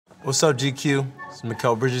What's up, GQ? It's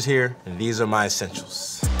Mikal Bridges here, and these are my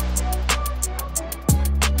essentials.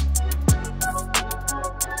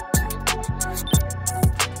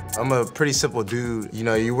 I'm a pretty simple dude. You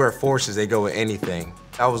know, you wear forces, they go with anything.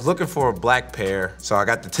 I was looking for a black pair, so I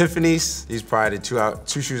got the Tiffany's. These probably the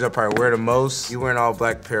two shoes I probably wear the most. You wearing all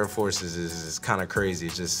black pair of forces is kind of crazy.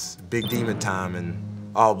 It's just big demon time, and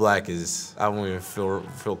all black is, I don't even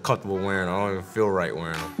feel comfortable wearing them. I don't even feel right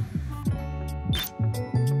wearing them.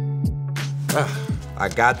 I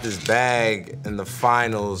got this bag in the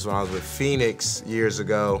finals when I was with Phoenix years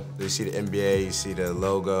ago. You see the NBA, you see the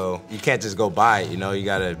logo. You can't just go buy it, you know? You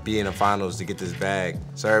gotta be in the finals to get this bag.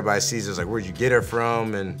 So everybody sees it, like, where'd you get it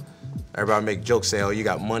from? And everybody make jokes, say, oh, you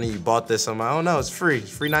got money, you bought this. I'm like, oh no, it's free.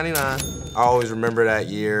 It's free 99. I always remember that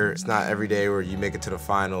year. It's not every day where you make it to the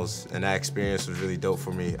finals, and that experience was really dope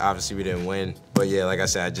for me. Obviously, we didn't win. But yeah, like I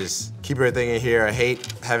said, I just keep everything in here. I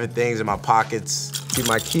hate having things in my pockets. Keep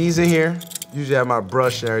my keys in here. Usually I have my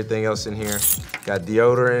brush and everything else in here. Got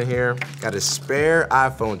deodorant in here. Got a spare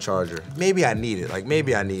iPhone charger. Maybe I need it, like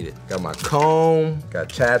maybe I need it. Got my comb, got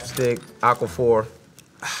chapstick, Aquaphor.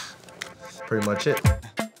 That's pretty much it.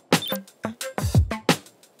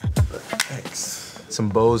 Thanks. Some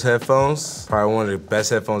Bose headphones. Probably one of the best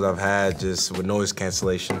headphones I've had, just with noise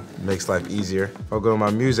cancellation. Makes life easier. If I go to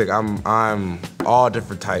my music, I'm all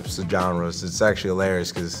different types of genres. It's actually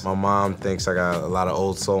hilarious because my mom thinks I got a lot of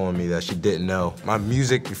old soul in me that she didn't know. My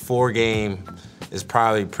music before game is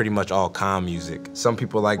probably pretty much all calm music. Some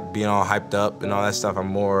people like being all hyped up and all that stuff. I'm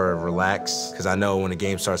more relaxed because I know when the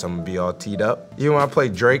game starts, I'm gonna be all teed up. Even when I play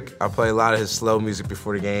Drake, I play a lot of his slow music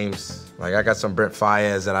before the games. Like I got some Brent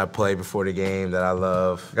Faiyaz that I play before the game that I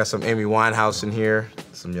love. I got some Amy Winehouse in here,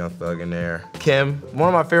 some Young Thug in there. Kim, one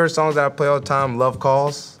of my favorite songs that I play all the time, Love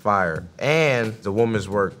Calls, fire. And The Woman's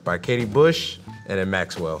Work by Katie Bush and then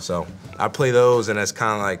Maxwell. So I play those and that's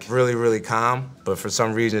kind of like really, really calm, but for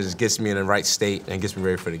some reason it just gets me in the right state and gets me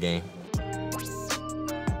ready for the game.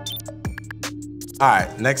 All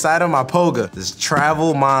right, next item, my POGA. This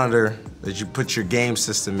travel monitor that you put your game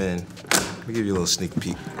system in. Let me give you a little sneak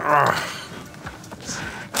peek.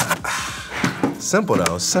 Simple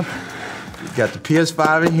though, simple. You got the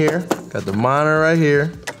PS5 in here, got the monitor right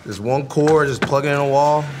here. There's one cord, just plug it in the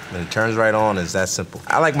wall, and it turns right on. It's that simple.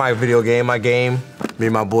 I like my video game, my game. Me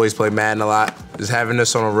and my boys play Madden a lot. Just having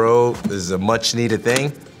this on the road is a much needed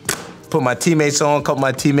thing. Put my teammates on, a couple of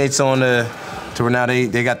my teammates on to where now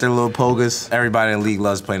they got their little POGAs. Everybody in the league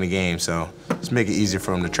loves playing the game, so just make it easier for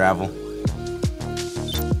them to travel.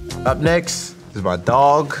 Up next is my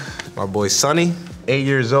dog, my boy Sonny, 8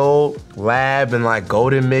 years old, lab and like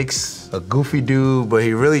golden mix, a goofy dude, but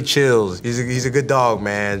he really chills. He's a good dog,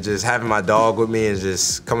 man. Just having my dog with me and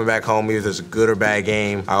just coming back home, either there's a good or bad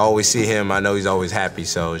game, I always see him, I know he's always happy,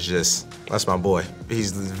 so it's just, that's my boy.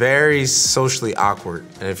 He's very socially awkward,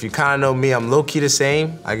 and if you kind of know me, I'm low-key the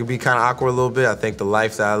same. I can be kind of awkward a little bit. I think the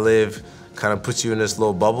life that I live kind of puts you in this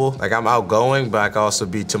little bubble. Like I'm outgoing, but I can also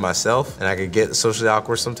be to myself, and I can get socially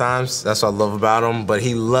awkward sometimes. That's what I love about him, but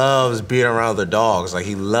he loves being around other dogs. Like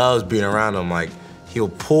he loves being around them. Like he'll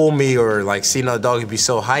pull me or like see another dog, he'd be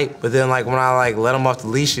so hyped. But then like when I like let him off the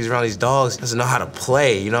leash, he's around these dogs, he doesn't know how to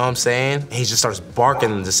play, you know what I'm saying? And he just starts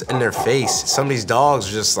barking just in their face. Some of these dogs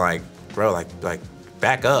are just like, bro, like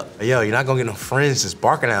back up. Yo, you're not gonna get no friends just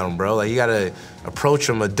barking at them, bro. Like you gotta approach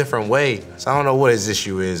them a different way. So I don't know what his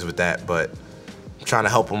issue is with that, but I'm trying to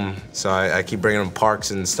help him. So I keep bringing him parks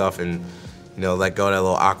and stuff and, you know, let go of that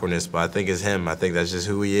little awkwardness, but I think it's him. I think that's just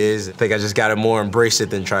who he is. I think I just gotta more embrace it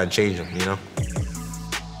than try and change him, you know?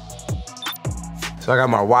 So I got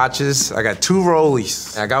my watches. I got 2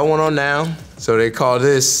 Rollies. I got one on now. So they call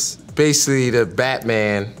this basically the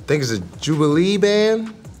Batman. I think it's a Jubilee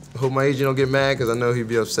band. I hope my agent don't get mad because I know he'd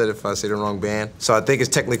be upset if I say the wrong band. So I think it's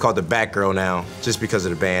technically called the Batgirl now, just because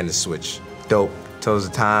of the band is switched. Dope, tells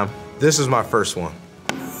the time. This is my first one.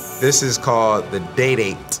 This is called the Date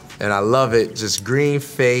 8. And I love it, just green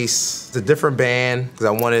face. It's a different band, because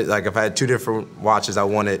I wanted, like if I had 2 different watches, I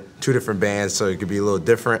wanted 2 different bands so it could be a little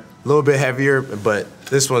different. A little bit heavier, but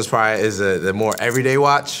this one's probably the more everyday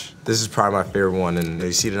watch. This is probably my favorite one, and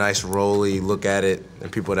you see the nice rolly, look at it,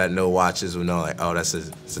 and people that know watches will know like, oh,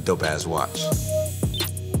 it's a dope ass watch.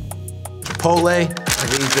 Chipotle, I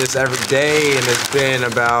can eat this every day, and it's been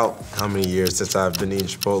about, how many years since I've been eating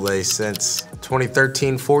Chipotle? Since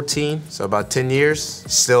 2013, 14, so about 10 years.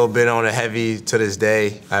 Still been on it heavy to this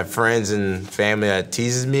day. I have friends and family that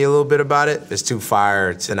teases me a little bit about it. It's too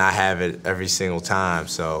fire to not have it every single time,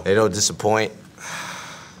 so they don't disappoint.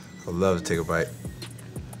 I'd love to take a bite.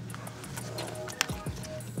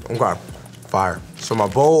 Okay. Fire. So my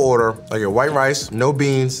bowl order, I get white rice, no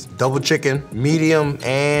beans, double chicken, medium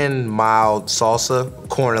and mild salsa,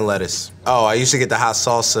 corn and lettuce. Oh, I used to get the hot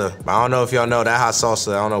salsa. I don't know if y'all know that hot salsa.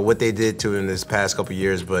 I don't know what they did to it in this past couple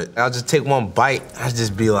years, but I'll just take one bite. I'd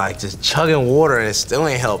just be like, just chugging water and it still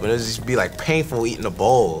ain't helping. It'd just be like painful eating a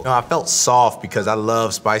bowl. You know, I felt soft because I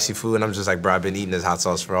love spicy food and I'm just like, bro, I've been eating this hot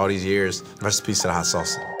sauce for all these years. Rest in peace to the hot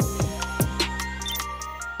salsa.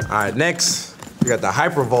 All right, next, we got the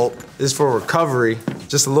Hypervolt. This is for recovery.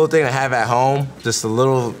 Just a little thing to have at home. Just a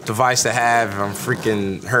little device to have if I'm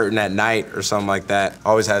freaking hurting at night or something like that. I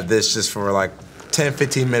always have this just for like 10,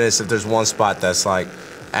 15 minutes if there's one spot that's like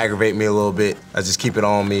aggravate me a little bit. I just keep it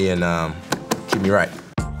on me and keep me right.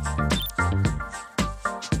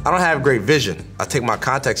 I don't have great vision. I take my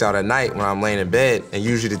contacts out at night when I'm laying in bed, and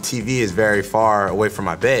usually the TV is very far away from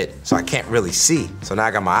my bed, so I can't really see. So now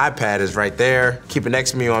I got my iPad is right there. Keep it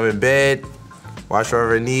next to me when I'm in bed, watch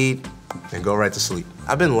whatever I need, and go right to sleep.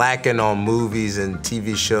 I've been lacking on movies and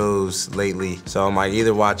TV shows lately, so I'm like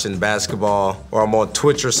either watching basketball or I'm on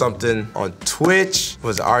Twitch or something. On Twitch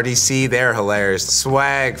was RDC, they're hilarious.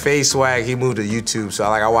 Swag, Face Swag, he moved to YouTube, so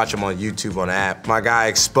I watch him on YouTube on the app. My guy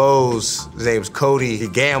Expose, his name's Cody, he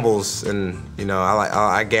gambles, and you know,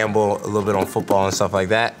 I gamble a little bit on football and stuff like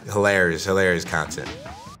that. Hilarious, hilarious content.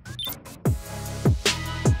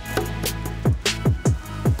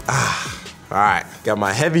 All right, got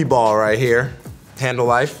my heavy ball right here. Handle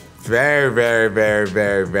life, very, very, very,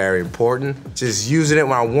 very, very important. Just using it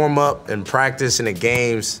when I warm up and practice in the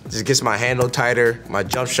games. Just gets my handle tighter, my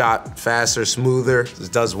jump shot faster, smoother.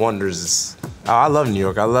 Just does wonders. Oh, I love New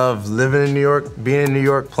York. I love living in New York, being in New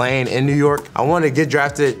York, playing in New York. I wanted to get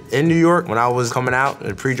drafted in New York when I was coming out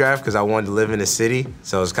in pre-draft because I wanted to live in the city.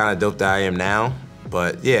 So it's kind of dope that I am now.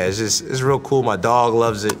 But yeah, it's real cool. My dog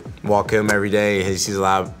loves it. Walk him every day. He sees a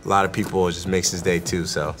lot of people. It just makes his day too.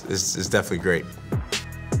 So it's definitely great.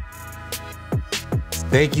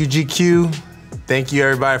 Thank you, GQ. Thank you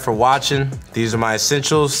everybody for watching. These are my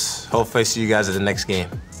essentials. Hopefully I see you guys at the next game.